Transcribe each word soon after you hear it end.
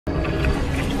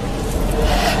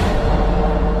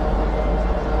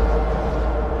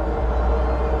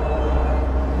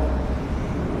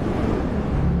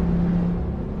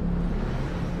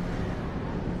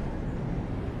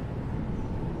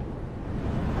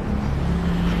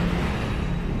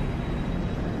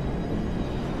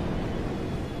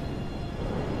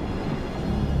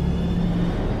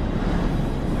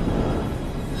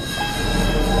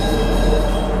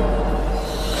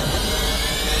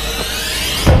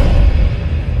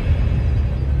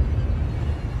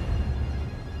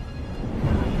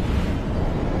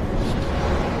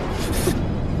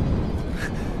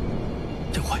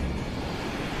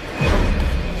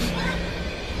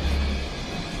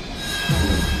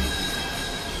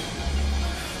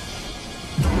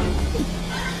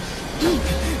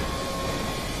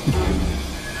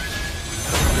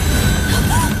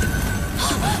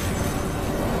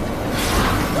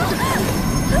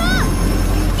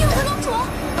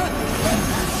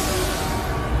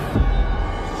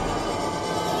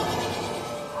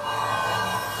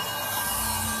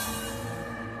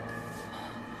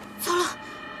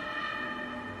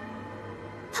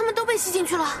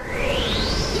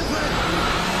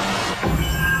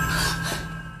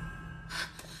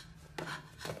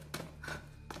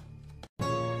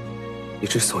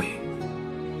之所以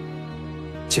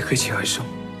借黑气而生，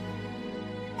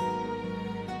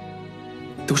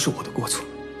都是我的过错。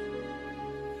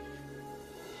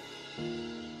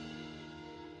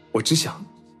我只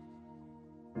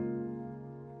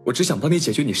想帮你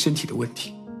解决你身体的问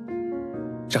题，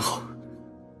然后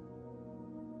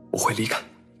我会离开。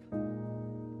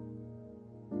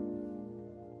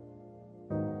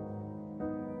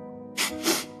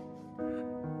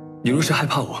你若是害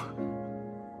怕我，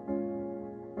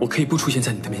我可以不出现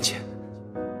在你的面前，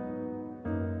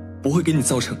不会给你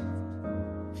造成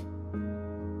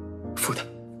负担。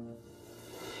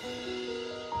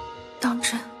当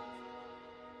真？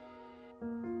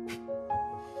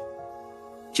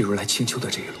一如来青丘的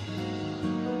这一路，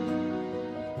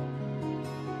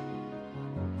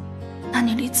那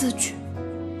你立字据。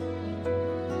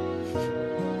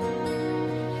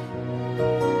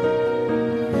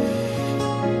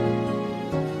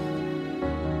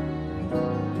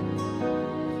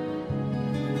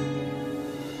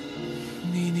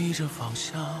你逆着方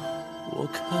向，我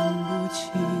看不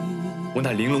清。我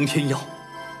乃玲珑天妖，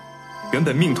原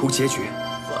本命途决绝，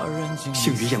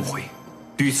幸于雁回，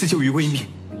屡次救于危命。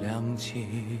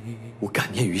我感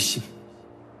念于心，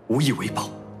无以为报。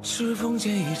今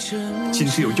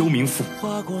日有幽冥赋，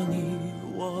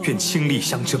愿倾力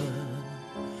相争，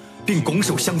并拱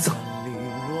手相赠。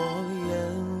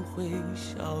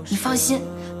你放心，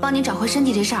帮你找回身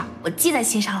体这事儿，我记在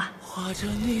心上了。画着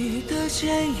你的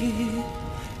剪影，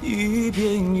一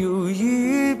遍又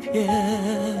一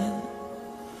遍。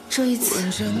这一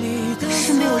次是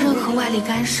没有任何外力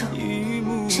干涉，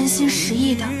真心实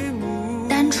意的、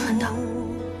单纯的、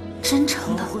真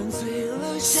诚的，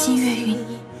心悦于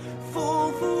你。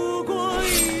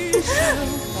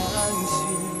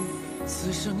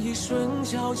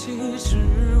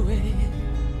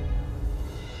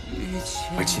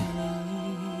而今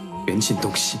缘尽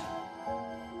东西，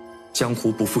江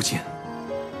湖不复见，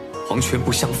黄泉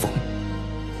不相逢，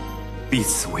立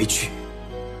此为据，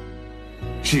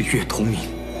日月同明。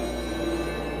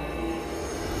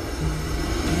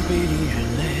一杯离人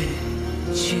泪，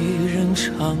几人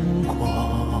尝过？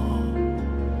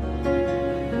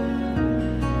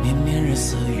年年日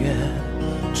四月，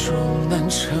终难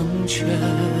成全。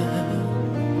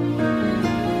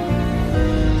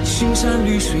青山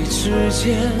绿水之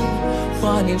间，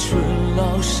华年春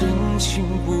老，深情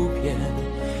不变。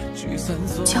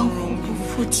江湖不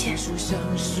复见，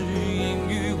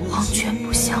黄泉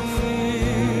不相逢。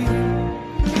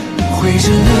绘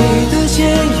着你的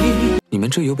剪影。你们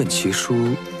这有本奇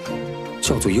书，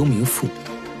叫做《幽冥赋》，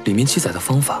里面记载的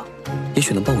方法，也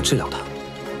许能帮我治疗他。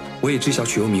我也知晓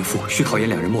取幽冥赋需考验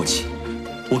两人默契，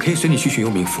我可以随你去寻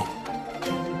幽冥赋。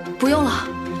不用了，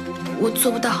我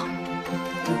做不到。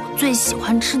我最喜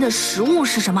欢吃的食物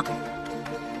是什么？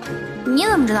你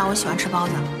怎么知道我喜欢吃包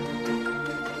子？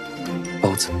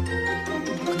包子。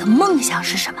我的梦想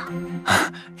是什么？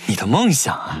你的梦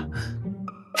想啊？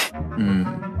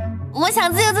我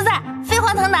想自由自在，飞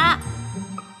黄腾达。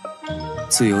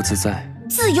自由自在，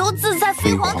自由自在，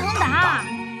飞黄腾达。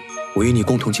我与你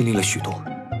共同经历了许多，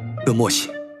论默契，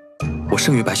我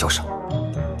胜于白先生。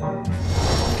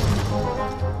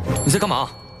你在干嘛？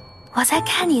我在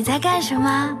看你在干什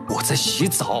么。我在洗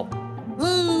澡。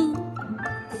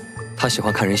他喜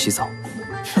欢看人洗澡。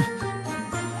哼。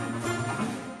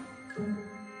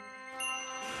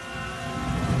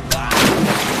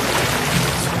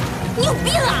你有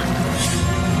病啊！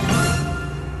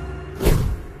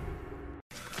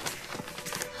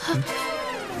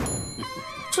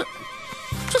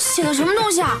这写的什么东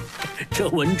西啊？这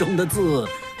文中的字，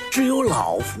只有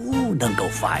老夫能够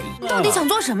翻译。你到底想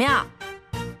做什么呀？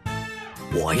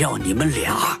我要你们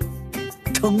俩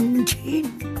成亲。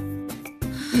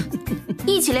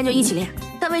一起练就一起练，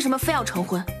但为什么非要成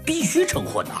婚？必须成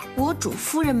婚啊！国主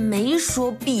夫人没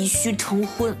说必须成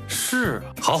婚。是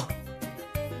啊，好，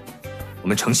我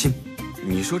们成亲。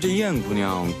你说这燕姑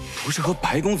娘不是和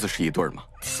白公子是一对吗？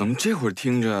怎么这会儿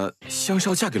听着像是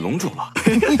要嫁给龙主了？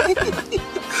你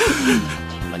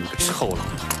个臭老头，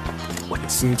我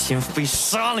今天非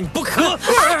杀了你不可！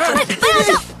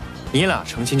你俩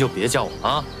成亲就别叫我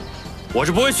啊，我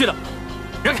是不会去的。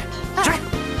让开，让开！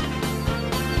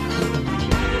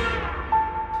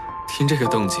听这个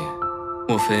动静，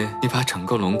莫非你把整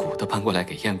个龙骨都搬过来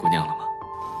给燕姑娘了吗？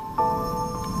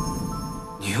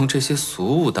你用这些俗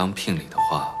物当聘礼的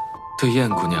话，对燕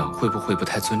姑娘会不会不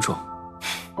太尊重？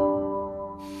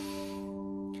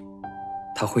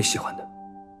她会喜欢的。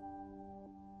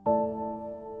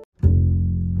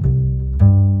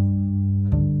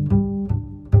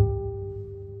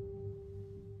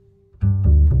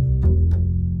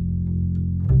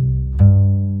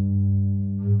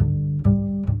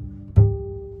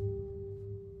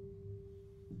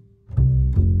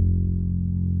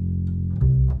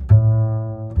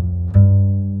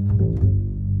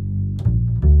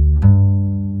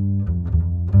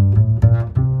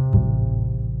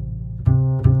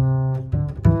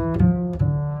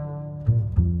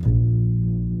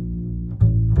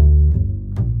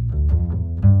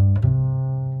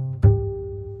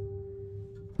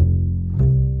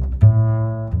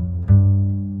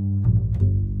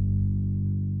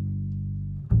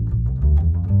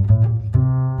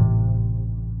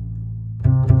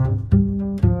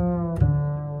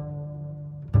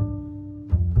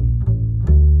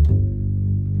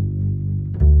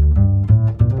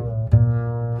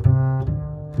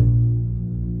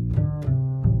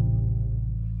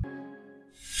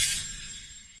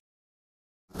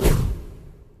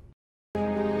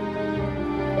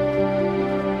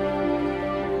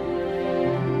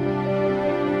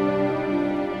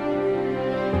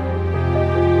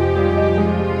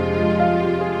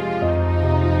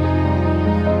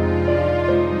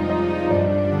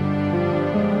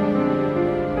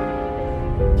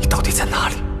底在哪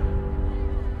里？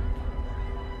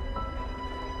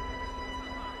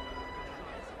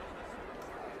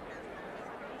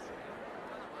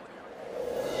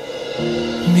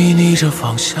你逆着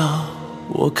方向，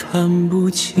我看不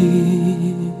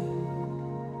清。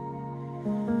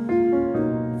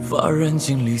发染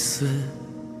尽离丝，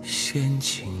闲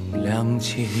情两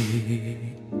情。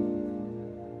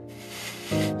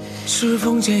指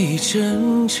缝间一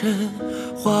阵阵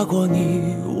划过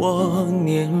你我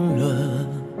年轮，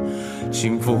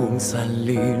清风散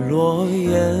离落，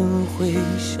雁回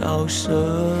笑声。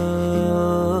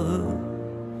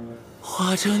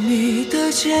画着你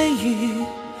的剪影，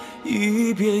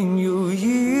一遍又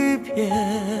一遍，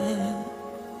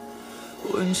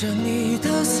吻着你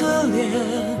的侧脸，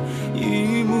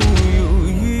一幕又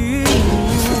一幕。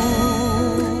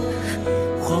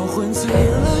黄昏醉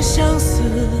了相思，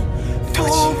仿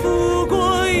佛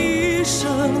过一生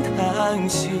叹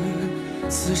息。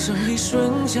此生一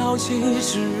瞬交集，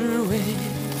只为遇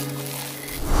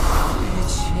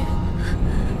见你。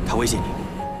他威胁你。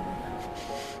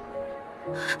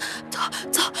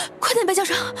走，快点，白教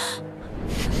授。